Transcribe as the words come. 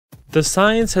The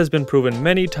science has been proven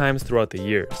many times throughout the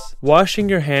years. Washing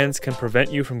your hands can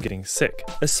prevent you from getting sick,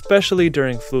 especially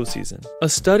during flu season. A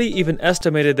study even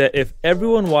estimated that if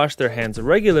everyone washed their hands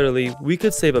regularly, we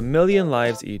could save 1 million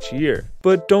lives each year.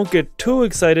 But don't get too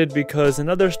excited, because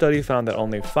another study found that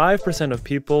only 5% of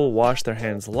people wash their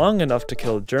hands long enough to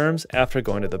kill germs after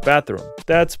going to the bathroom.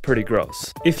 That's pretty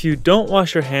gross. If you don't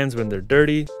wash your hands when they're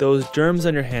dirty, those germs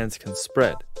on your hands can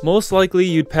spread. Most likely,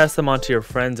 you'd pass them on to your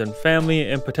friends and family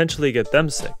and potentially get them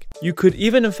sick. You could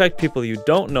even infect people you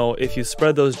don't know if you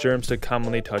spread those germs to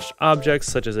commonly touched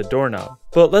objects such as a doorknob.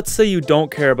 But let's say you don't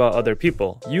care about other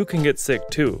people. You can get sick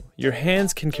too. Your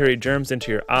hands can carry germs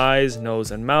into your eyes,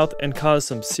 nose, and mouth and cause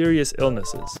some serious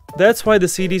illnesses. That's why the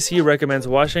CDC recommends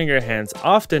washing your hands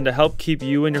often to help keep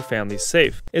you and your family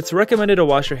safe. It's recommended to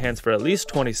wash your hands for at least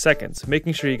 20 seconds,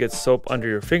 making sure you get soap under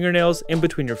your fingernails, in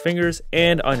between your fingers,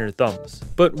 and on your thumbs.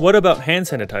 But what about hand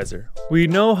sanitizer? We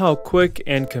know how quick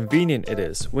and convenient it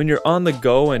is when you're on the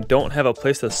go and don't have a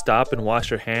place to stop and wash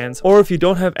your hands, or if you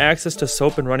don't have access to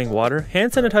soap and running water,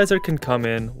 hand sanitizer can come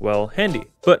in, well, handy.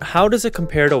 But how does it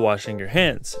compare to washing your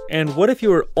hands? And what if you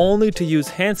were only to use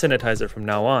hand sanitizer from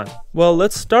now on? Well,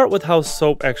 let's start with how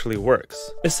soap actually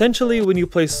works. Essentially, when you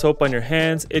place soap on your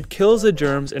hands, it kills the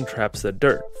germs and traps the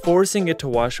dirt, forcing it to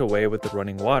wash away with the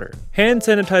running water. Hand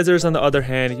sanitizers, on the other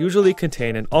hand, usually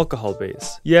contain an alcohol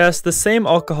base. Yes, the same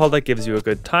alcohol that gives you a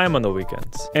good time on the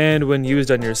weekends. And when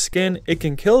used on your skin, it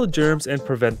can kill germs and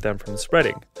prevent them from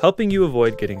spreading, helping you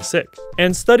avoid getting sick.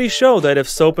 And studies show that if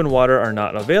soap and water are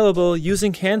not available,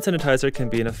 using hand sanitizer can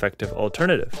be an effective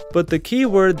alternative. But the key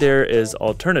word there is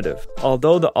alternative.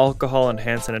 Although the alcohol in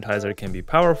hand sanitizer can be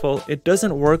powerful, it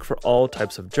doesn't work for all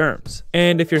types of germs.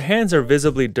 And if your hands are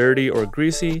visibly dirty or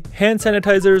greasy, hand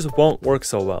sanitizers won't work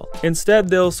so well. Instead,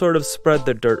 they'll sort of spread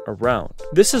the dirt around.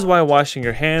 This is why washing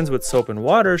your hands with soap and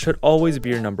water should always be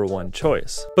your #1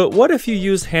 choice. But what if you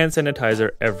use hand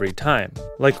sanitizer every time?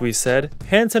 Like we said,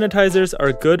 hand sanitizers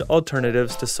are good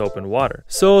alternatives to soap and water.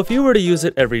 So if you were to use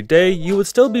it every day, you would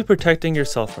still be protecting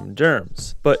yourself from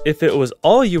germs. But if it was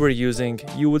all you were using,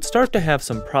 you would start to have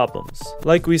some problems.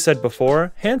 Like we said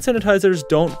before, hand sanitizers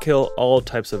don't kill all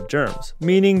types of germs,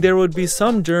 meaning there would be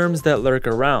some germs that lurk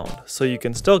around, so you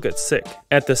can still get sick.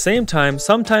 At the same time,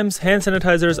 sometimes hand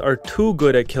sanitizers are too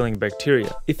good at killing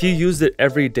bacteria. If you used it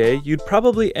every day, you'd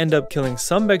probably end up killing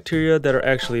some bacteria that are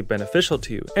actually beneficial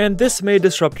to you, and this may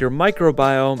disrupt your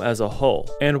microbiome as a whole.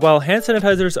 And while hand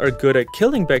sanitizers are good at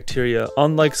killing bacteria,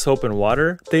 unlike soap and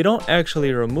water, they don't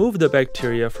actually remove the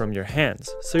bacteria from your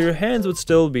hands, so your hands would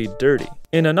still be dirty.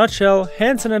 In a nutshell,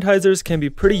 hand sanitizers can be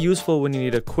pretty useful when you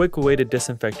need a quick way to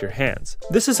disinfect your hands.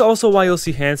 This is also why you'll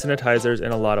see hand sanitizers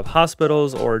in a lot of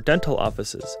hospitals or dental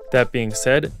offices. That being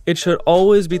said, it should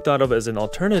always be thought of as an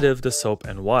alternative to soap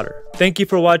and water. Thank you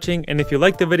for watching, and if you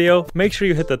liked the video, make sure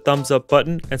you hit the thumbs up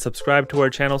button and subscribe to our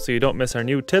channel so you don't miss our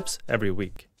new tips every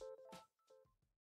week.